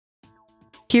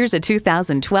Here's a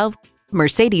 2012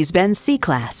 Mercedes-Benz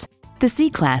C-Class. The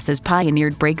C-Class has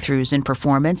pioneered breakthroughs in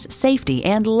performance, safety,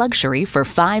 and luxury for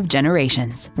 5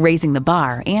 generations, raising the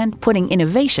bar and putting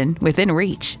innovation within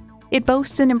reach. It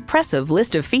boasts an impressive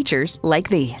list of features like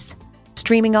these: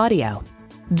 streaming audio,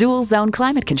 dual-zone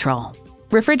climate control,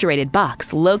 refrigerated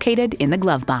box located in the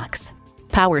glove box,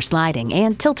 power sliding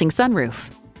and tilting sunroof,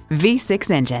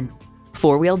 V6 engine,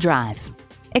 4-wheel drive,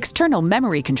 external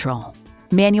memory control,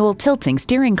 manual tilting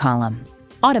steering column,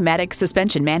 automatic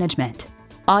suspension management,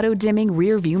 auto-dimming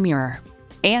rear-view mirror,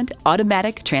 and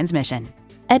automatic transmission.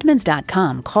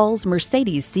 Edmunds.com calls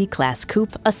Mercedes C-Class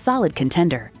Coupe a solid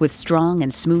contender with strong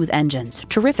and smooth engines,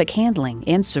 terrific handling,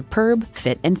 and superb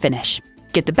fit and finish.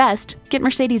 Get the best, get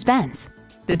Mercedes-Benz.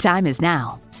 The time is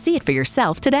now. See it for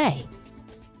yourself today.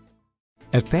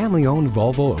 At family-owned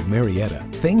Volvo of Marietta,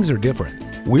 things are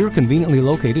different. We're conveniently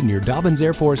located near Dobbins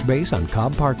Air Force Base on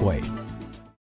Cobb Parkway.